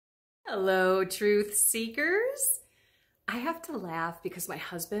Hello, truth seekers. I have to laugh because my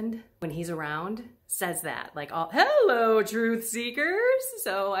husband, when he's around, says that, like, hello, truth seekers.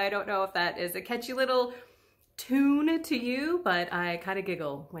 So I don't know if that is a catchy little tune to you, but I kind of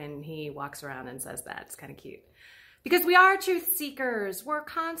giggle when he walks around and says that. It's kind of cute. Because we are truth seekers. We're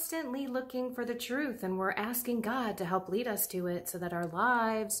constantly looking for the truth, and we're asking God to help lead us to it so that our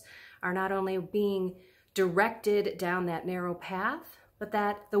lives are not only being directed down that narrow path, but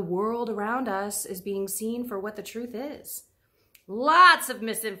that the world around us is being seen for what the truth is. Lots of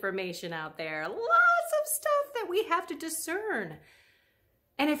misinformation out there, lots of stuff that we have to discern.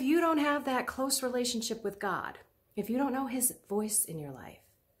 And if you don't have that close relationship with God, if you don't know his voice in your life,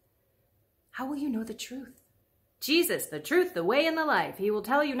 how will you know the truth? Jesus, the truth, the way, and the life. He will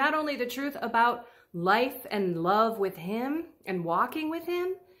tell you not only the truth about life and love with him and walking with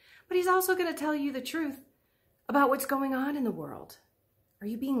him, but he's also going to tell you the truth about what's going on in the world. Are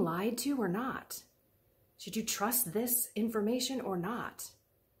you being lied to or not? Should you trust this information or not?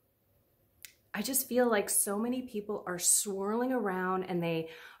 I just feel like so many people are swirling around and they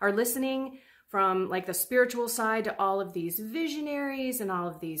are listening from like the spiritual side to all of these visionaries and all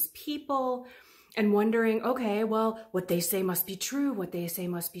of these people and wondering, okay, well, what they say must be true, what they say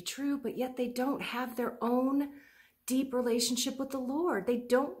must be true, but yet they don't have their own deep relationship with the Lord. They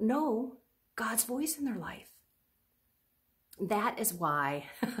don't know God's voice in their life. That is why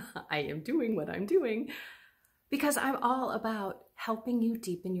I am doing what I'm doing, because I'm all about helping you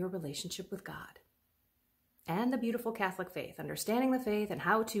deepen your relationship with God and the beautiful Catholic faith, understanding the faith and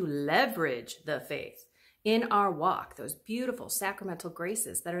how to leverage the faith in our walk, those beautiful sacramental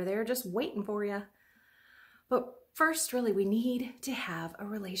graces that are there just waiting for you. But first, really, we need to have a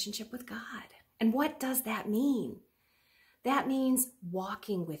relationship with God. And what does that mean? That means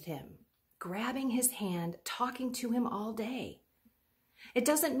walking with him, grabbing his hand, talking to him all day. It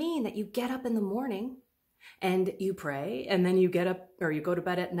doesn't mean that you get up in the morning and you pray, and then you get up or you go to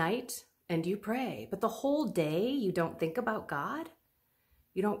bed at night and you pray. But the whole day you don't think about God.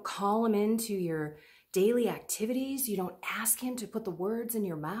 You don't call him into your daily activities. You don't ask him to put the words in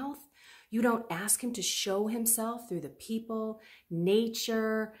your mouth. You don't ask him to show himself through the people,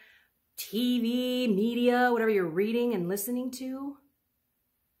 nature, TV, media, whatever you're reading and listening to.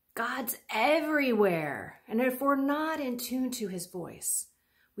 God's everywhere. And if we're not in tune to his voice,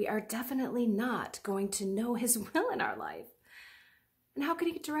 we are definitely not going to know his will in our life. And how can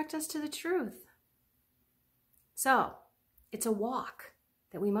he direct us to the truth? So it's a walk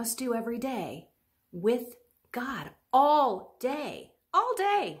that we must do every day with God all day, all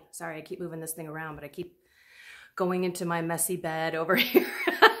day. Sorry, I keep moving this thing around, but I keep going into my messy bed over here.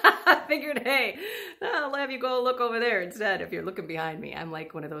 I figured, hey, I'll have you go look over there instead if you're looking behind me. I'm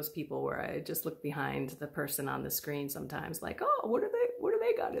like one of those people where I just look behind the person on the screen sometimes like, oh, what do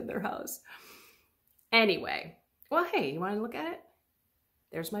they got in their house? Anyway, well, hey, you want to look at it?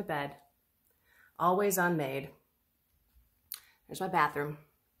 There's my bed, always unmade. There's my bathroom.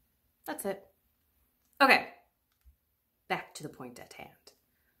 That's it. Okay, back to the point at hand.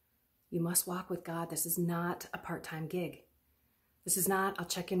 You must walk with God. This is not a part-time gig. This is not, I'll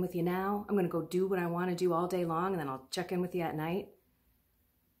check in with you now. I'm going to go do what I want to do all day long, and then I'll check in with you at night.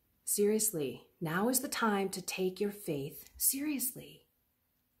 Seriously, now is the time to take your faith seriously.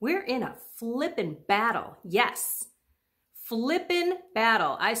 We're in a flippin' battle. Yes, flippin'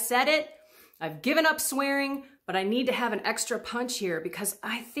 battle. I said it. I've given up swearing, but I need to have an extra punch here because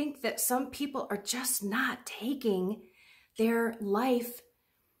I think that some people are just not taking their life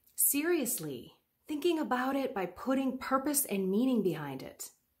seriously. Thinking about it by putting purpose and meaning behind it.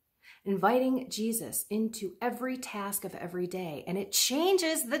 Inviting Jesus into every task of every day. And it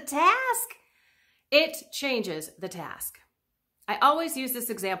changes the task. It changes the task. I always use this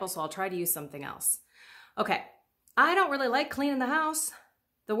example, so I'll try to use something else. Okay, I don't really like cleaning the house.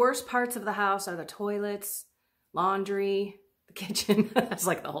 The worst parts of the house are the toilets, laundry, the kitchen. That's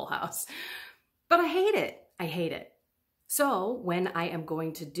like the whole house. But I hate it. I hate it. So when I am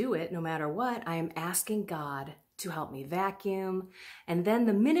going to do it, no matter what, I am asking God to help me vacuum. And then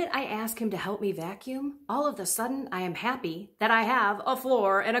the minute I ask him to help me vacuum, all of a sudden I am happy that I have a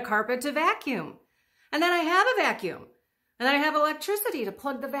floor and a carpet to vacuum. And then I have a vacuum. And then I have electricity to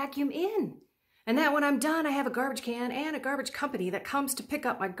plug the vacuum in. And then when I'm done, I have a garbage can and a garbage company that comes to pick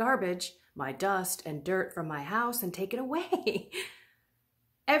up my garbage, my dust and dirt from my house and take it away.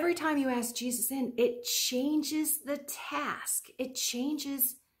 Every time you ask Jesus in, it changes the task. It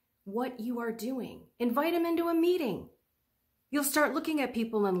changes what you are doing. Invite him into a meeting. You'll start looking at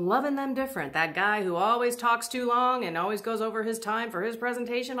people and loving them different. That guy who always talks too long and always goes over his time for his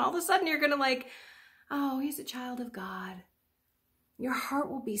presentation, all of a sudden you're going to like, oh, he's a child of God. Your heart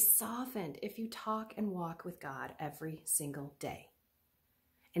will be softened if you talk and walk with God every single day.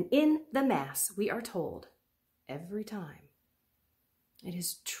 And in the Mass, we are told every time, it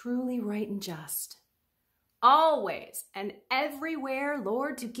is truly right and just, always and everywhere,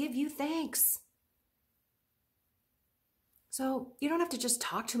 Lord, to give you thanks. So you don't have to just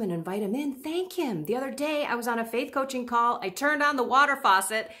talk to him and invite him in. Thank him. The other day, I was on a faith coaching call. I turned on the water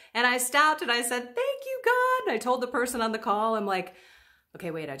faucet and I stopped and I said, thank you, God. And I told the person on the call, I'm like, okay,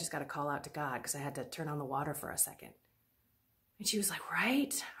 wait, I just got to call out to God because I had to turn on the water for a second. And she was like,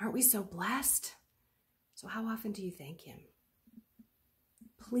 right? Aren't we so blessed? So how often do you thank him?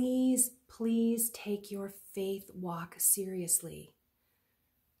 Please, please take your faith walk seriously,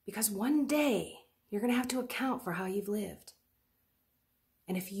 because one day you're going to have to account for how you've lived.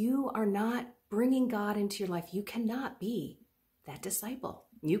 And if you are not bringing God into your life, you cannot be that disciple.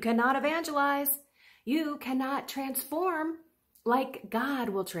 You cannot evangelize. You cannot transform like God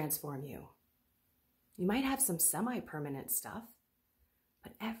will transform you. You might have some semi-permanent stuff,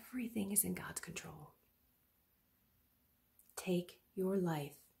 but everything is in God's control. Take your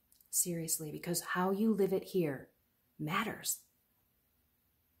life seriously, because how you live it here matters.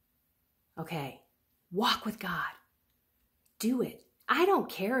 Okay, walk with God. Do it. I don't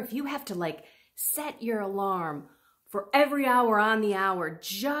care if you have to set your alarm for every hour on the hour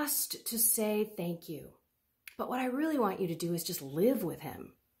just to say thank you. But what I really want you to do is just live with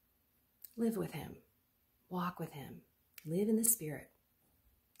him. Live with him. Walk with him. Live in the Spirit.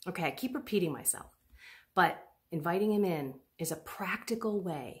 Okay, I keep repeating myself, but inviting him in is a practical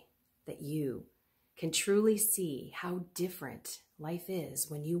way that you can truly see how different life is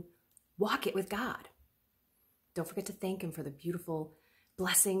when you walk it with God. Don't forget to thank him for the beautiful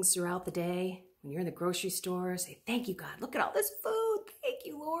blessings throughout the day. When you're in the grocery store, say, thank you, God. Look at all this food. Thank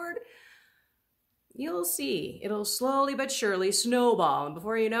you, Lord. You'll see. It'll slowly but surely snowball. And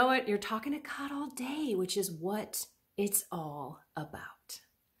before you know it, you're talking to God all day, which is what it's all about.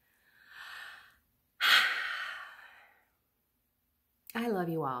 I love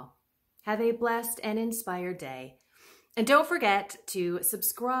you all. Have a blessed and inspired day. And don't forget to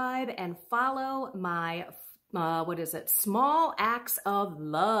subscribe and follow my, Small Acts of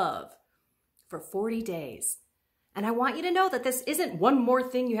Love for 40 days. And I want you to know that this isn't one more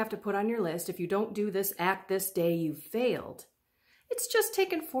thing you have to put on your list. If you don't do this act this day, you've failed. It's just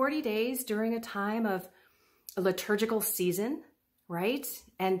taken 40 days during a time of a liturgical season, right?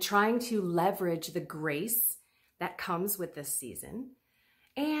 And trying to leverage the grace that comes with this season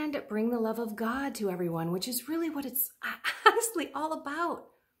and bring the love of God to everyone, which is really what it's honestly all about.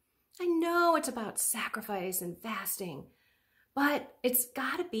 I know it's about sacrifice and fasting, but it's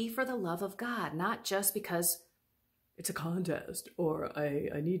got to be for the love of God, not just because it's a contest or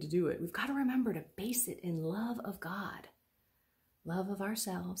I need to do it. We've got to remember to base it in love of God, love of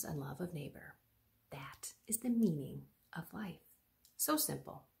ourselves, and love of neighbor. That is the meaning of life. So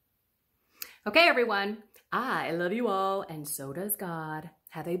simple. Okay, everyone, I love you all, and so does God.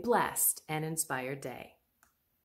 Have a blessed and inspired day.